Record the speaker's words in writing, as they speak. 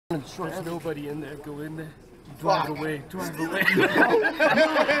There's nobody in there. Go in there. Drive away. Drive away. You're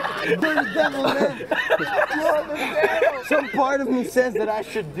the devil, man. You're the devil. Some part of me says that I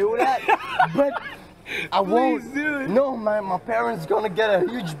should do that, but I won't. No, man. My parents gonna get a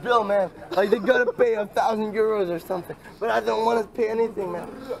huge bill, man. Like they gotta pay 1,000 euros or something. But I don't want to pay anything, man.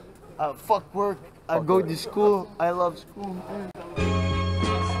 Fuck work. I go to school. I love school.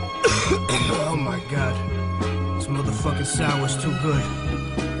 Oh my god. This motherfucking sour's too good.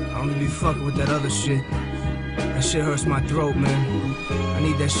 I don't be fucking with that other shit. That shit hurts my throat, man. I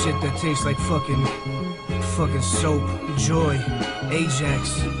need that shit that tastes like fucking soap, Joy,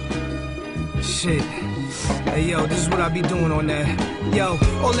 Ajax. Shit. Hey yo, this is what I be doing on that. Yo,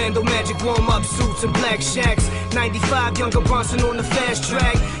 Orlando Magic warm-up suits and black shacks. 95 younger Bronson on the fast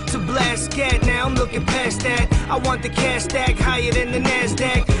track to blast scat. Now I'm looking past that. I want the cash stack higher than the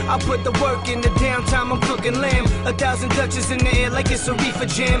NASDAQ. I put the work in the downtime, I'm cooking lamb. 1,000 Dutches in the air like it's a reefer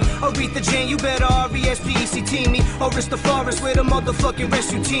jam. Aretha Jane, you better R-E-S-P-E-C-T me. Or it's the forest where the motherfucking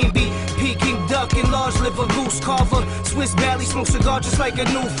rescue team be. Peking duck and large liver goose carver. Swiss Valley smoke cigar just like a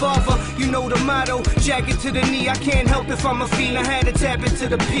new father. You know the motto, jacket to the knee. I can't help if I'm a fiend. I had to tap into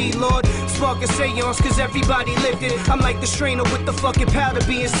the P, Lord. Spark a seance cause everybody lifted. I'm like the strainer with the fucking powder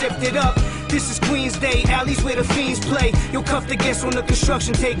being sifted up. This is Queen's Day, alleys where the fiends play. You'll cuff the guests on the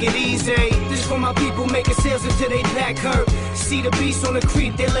construction, take it easy. This is for my people making sales until they back hurt. See the beast on the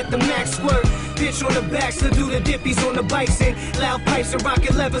creep, they let the max squirt. Bitch on the back, still do the dippies on the bikes and loud pipes and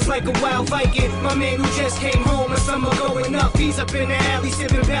rocket levers like a wild Viking. My man who just came home and summer going up. He's up in the alley,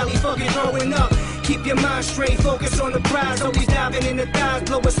 sipping Valley, fucking throwing up. Keep your mind straight, focus on the prize. Always diving in the thighs,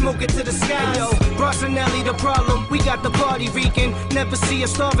 blowing smoke into the skies. Yo, Bronson the problem, we got the party reeking. Never see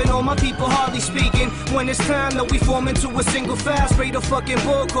us starving, all my people hardly speaking. When it's time, though, we form into a single file. Spray the fucking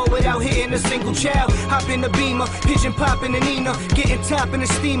bullcore without hitting a single child. Hop in the Beamer, pigeon popping the Nina. Getting top in the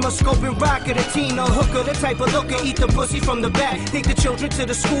steamer, scoping rock at a Tina. Hooker, the type of looker, eat the pussy from the back. Take the children to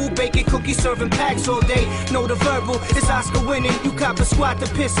the school, baking cookies, serving packs all day. Know the verbal, it's Oscar winning. You cop a squat to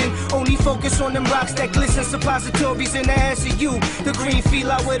pissing. Only focus on them rocks that glisten, suppositories in the ass of you. The green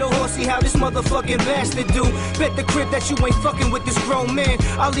feel out with a horsey, how this motherfucking bastard do. Bet the crib that you ain't fucking with this grown man.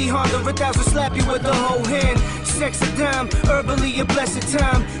 Ali Honda, 1,000 slap you with the whole hand. Sex a dime, herbally a blessed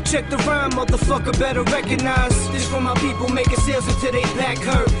time. Check the rhyme, motherfucker, better recognize. This for my people making sales until they back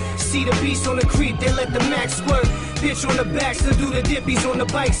hurt. See the beast on the creep, they let the max squirt. Bitch on the back, still do the dippies on the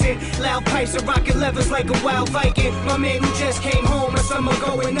bikes and loud pipes and rocket levers like a wild Viking. My man who just came home and summer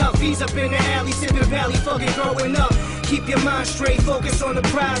going up. He's up in the alley, sipping Valley, fucking throwing up. Keep your mind straight, focus on the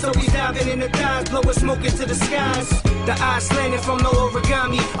prize. Always diving in the thighs, blowing smoke into the skies. The eyes slanted from the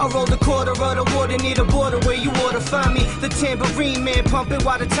origami. I rolled a quarter of the water near the border where you ought to find me. The tambourine man pumping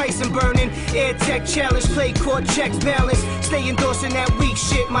while the Tyson burning. Air Tech challenge, play court checks balance. Stay endorsing that weak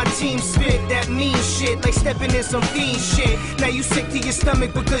shit. My team spit that mean shit like stepping in some fiend shit. Now you sick to your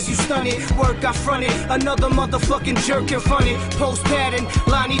stomach because you stunted. Work I fronted, another motherfucking jerk in front it. Post pattern,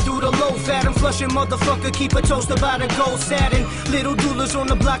 Lonnie through the low fat. I'm flushing motherfucker, keep a toaster by the gold satin. Little doulas on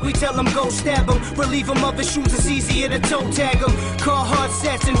the block, we tell them go stab them. Relieve them of his shoes, it's easier to toe tag them. Car hard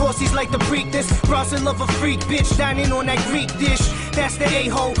sets and horses like the Preakness. Bronson love a freak bitch, dining on that Greek dish. That's the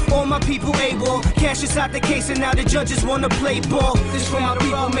a-hole, all my people AWOL. Cash is out the case and now the judges wanna play ball. This for my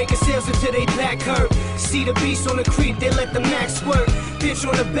people making sales until they back hurt. See the beast on the creep, they let the max squirt. Bitch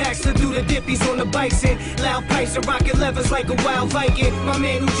on the back, still do the dippies on the bikes and loud pipes and rocket levers like a wild Viking. My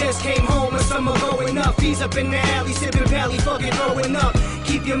man who just came home and summer going up. He's up in the alley, sipping Valley, fucking throwing up.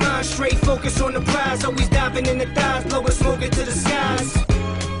 Keep your mind straight, focus on the prize. Always diving in the thighs, blowing smoke into the skies.